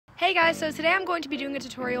Hey guys, so today I'm going to be doing a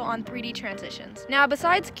tutorial on 3D transitions. Now,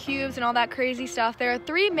 besides cubes and all that crazy stuff, there are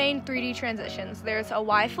three main 3D transitions. There's a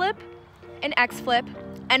Y flip, an X flip,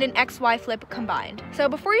 and an XY flip combined. So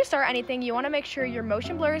before you start anything, you want to make sure your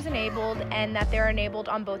motion blur is enabled and that they're enabled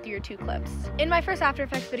on both of your two clips. In my first After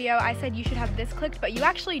Effects video, I said you should have this clicked, but you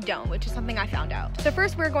actually don't, which is something I found out. So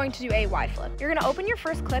first, we're going to do a Y flip. You're going to open your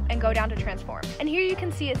first clip and go down to transform. And here you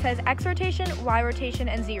can see it says X rotation, Y rotation,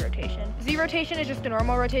 and Z rotation. Z rotation is just a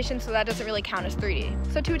normal rotation, so that doesn't really count as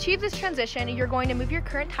 3D. So to achieve this transition, you're going to move your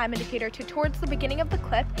current time indicator towards the beginning of the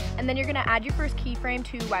clip, and then you're going to add your first keyframe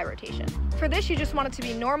to Y rotation. For this, you just want it to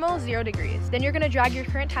be normal, 0 degrees. Then you're going to drag your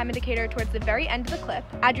current time indicator towards the very end of the clip,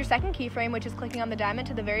 add your second keyframe, which is clicking on the diamond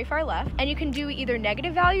to the very far left, and you can do either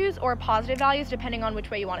negative values or positive values depending on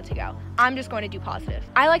which way you want it to go. I'm just going to do positive.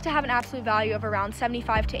 I like to have an absolute value of around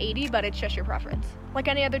 75 to 80, but it's just your preference. Like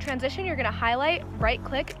any other transition, you're going to highlight,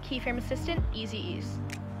 right-click, keyframe assistant, easy ease.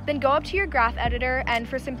 Then go up to your graph editor, and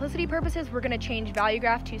for simplicity purposes, we're going to change value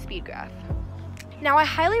graph to speed graph. Now, I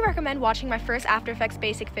highly recommend watching my first After Effects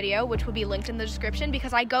basic video, which will be linked in the description,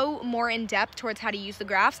 because I go more in depth towards how to use the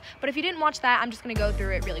graphs, but if you didn't watch that, I'm just going to go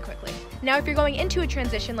through it really quickly. Now, if you're going into a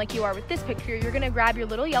transition like you are with this picture, you're going to grab your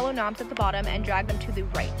little yellow knobs at the bottom and drag them to the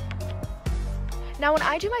right. Now, when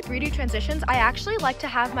I do my 3D transitions, I actually like to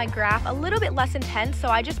have my graph a little bit less intense, so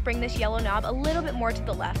I just bring this yellow knob a little bit more to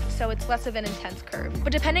the left, so it's less of an intense curve.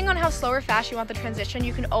 But depending on how slow or fast you want the transition,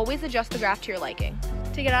 you can always adjust the graph to your liking.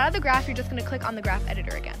 To get out of the graph, you're just going to click on the graph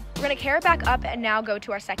editor again. We're going to carry it back up and now go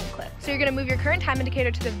to our second clip. So you're going to move your current time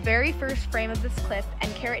indicator to the very first frame of this clip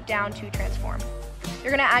and carry it down to transform.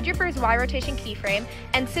 You're going to add your first Y rotation keyframe,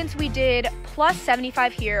 and since we did plus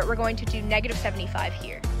 75 here, we're going to do negative 75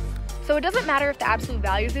 here. So it doesn't matter if the absolute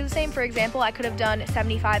values are the same. For example, I could have done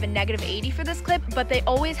 75 and negative 80 for this clip, but they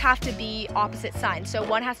always have to be opposite signs. So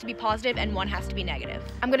one has to be positive and one has to be negative.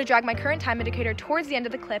 I'm going to drag my current time indicator towards the end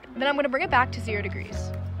of the clip, then I'm going to bring it back to 0 degrees.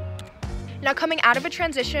 Now, coming out of a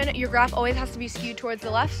transition, your graph always has to be skewed towards the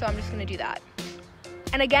left, so I'm just going to do that.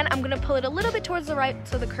 And again, I'm going to pull it a little bit towards the right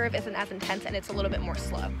so the curve isn't as intense and it's a little bit more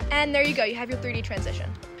slow. And there you go, you have your 3D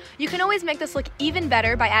transition. You can always make this look even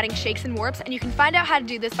better by adding shakes and warps, and you can find out how to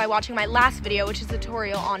do this by watching my last video, which is a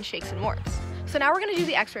tutorial on shakes and warps. So now we're going to do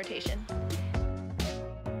the X rotation.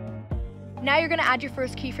 Now you're going to add your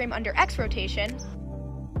first keyframe under X rotation,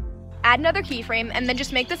 add another keyframe, and then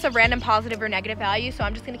just make this a random positive or negative value, so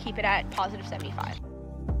I'm just going to keep it at positive 75.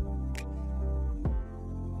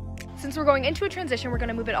 Since we're going into a transition, we're going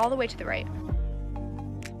to move it all the way to the right.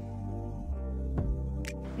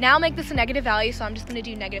 Now make this a negative value, so I'm just going to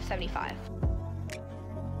do negative 75.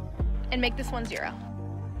 And make this one 0.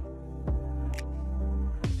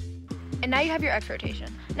 And now you have your X rotation.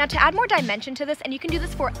 Now, to add more dimension to this, and you can do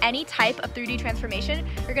this for any type of 3D transformation,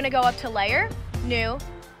 you're going to go up to Layer, New,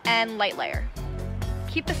 and Light Layer.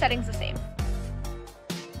 Keep the settings the same.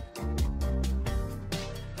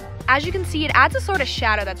 As you can see, it adds a sort of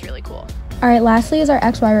shadow that's really cool. Alright, lastly is our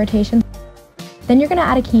XY rotation. Then you're going to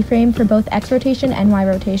add a keyframe for both X rotation and Y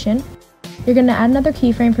rotation. You're going to add another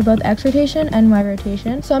keyframe for both X rotation and Y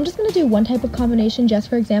rotation. So I'm just going to do one type of combination just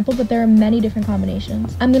for example, but there are many different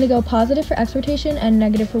combinations. I'm going to go positive for X rotation and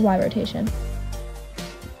negative for Y rotation.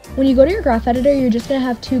 When you go to your graph editor, you're just going to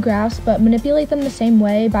have two graphs, but manipulate them the same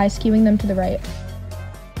way by skewing them to the right.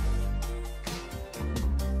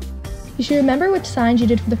 You should remember which signs you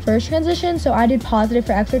did for the first transition, so I did positive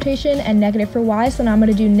for X rotation and negative for Y, so now I'm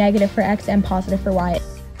going to do negative for X and positive for Y.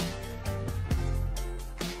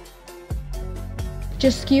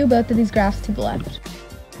 Just skew both of these graphs to the left.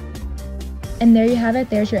 And there you have it,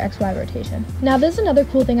 there's your XY rotation. Now this is another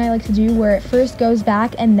cool thing I like to do where it first goes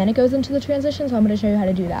back and then it goes into the transition, so I'm going to show you how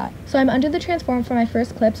to do that. So I'm under the transform for my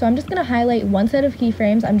first clip, so I'm just going to highlight one set of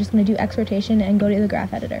keyframes. I'm just going to do X rotation and go to the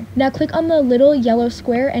graph editor. Now click on the little yellow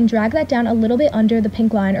square and drag that down a little bit under the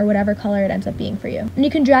pink line or whatever color it ends up being for you. And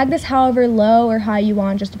you can drag this however low or high you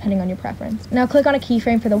want, just depending on your preference. Now click on a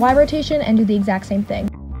keyframe for the Y rotation and do the exact same thing.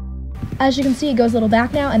 As you can see, it goes a little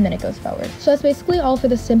back now and then it goes forward. So that's basically all for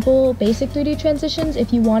the simple, basic 3D transitions.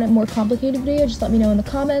 If you want a more complicated video, just let me know in the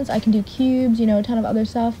comments. I can do cubes, a ton of other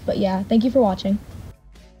stuff. But yeah, thank you for watching.